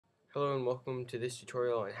Hello and welcome to this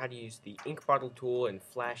tutorial on how to use the ink bottle tool in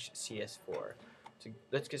Flash CS4. So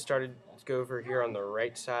let's get started. Let's go over here on the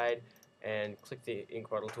right side and click the ink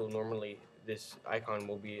bottle tool. Normally this icon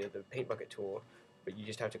will be the paint bucket tool, but you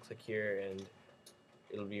just have to click here and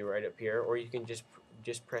it'll be right up here, or you can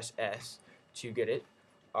just press S to get it.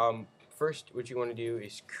 First, what you want to do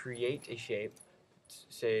is create a shape,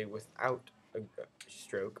 say without a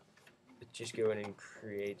stroke. Just go in and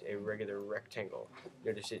create a regular rectangle.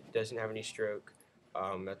 Notice it doesn't have any stroke.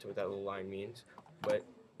 That's what that little line means. But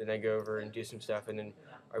then I go over and do some stuff, and then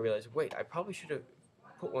I realize, wait, I probably should have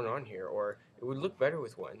put one on here, or it would look better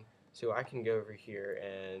with one. So I can go over here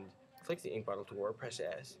and click the ink bottle tool, or press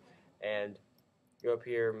S, and go up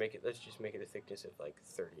here, make it. Let's just make it a thickness of like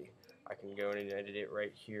 30. I can go in and edit it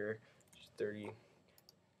right here, just 30,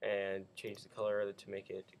 and change the color of it to make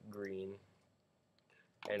it green.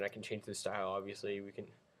 And I can change the style. Obviously,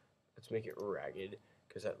 let's make it ragged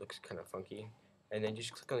because that looks kind of funky. And then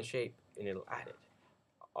just click on the shape and it'll add it.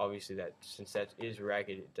 Obviously, since that is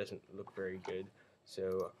ragged, it doesn't look very good.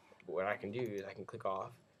 So what I can do is I can click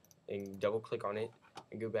off and double click on it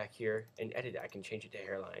and go back here and edit it. I can change it to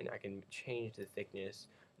hairline. I can change the thickness.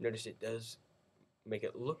 Notice it does make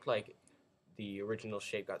it look like the original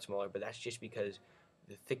shape got smaller, but that's just because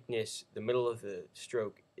the thickness, the middle of the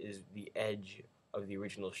stroke is the edge of the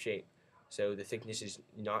original shape. So the thickness is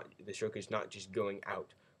not, the stroke is not just going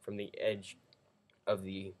out from the edge of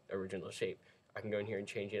the original shape. I can go in here and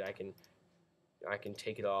change it. I can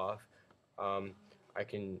take it off. I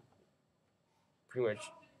can pretty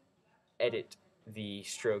much edit the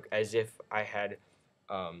stroke as if I had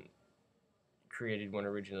created one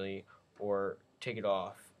originally, or take it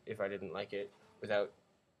off if I didn't like it without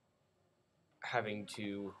having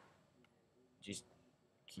to just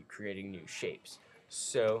keep creating new shapes.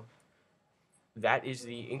 So that is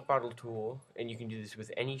the ink bottle tool, and you can do this with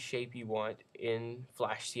any shape you want in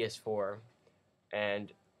Flash CS4.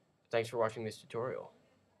 And thanks for watching this tutorial.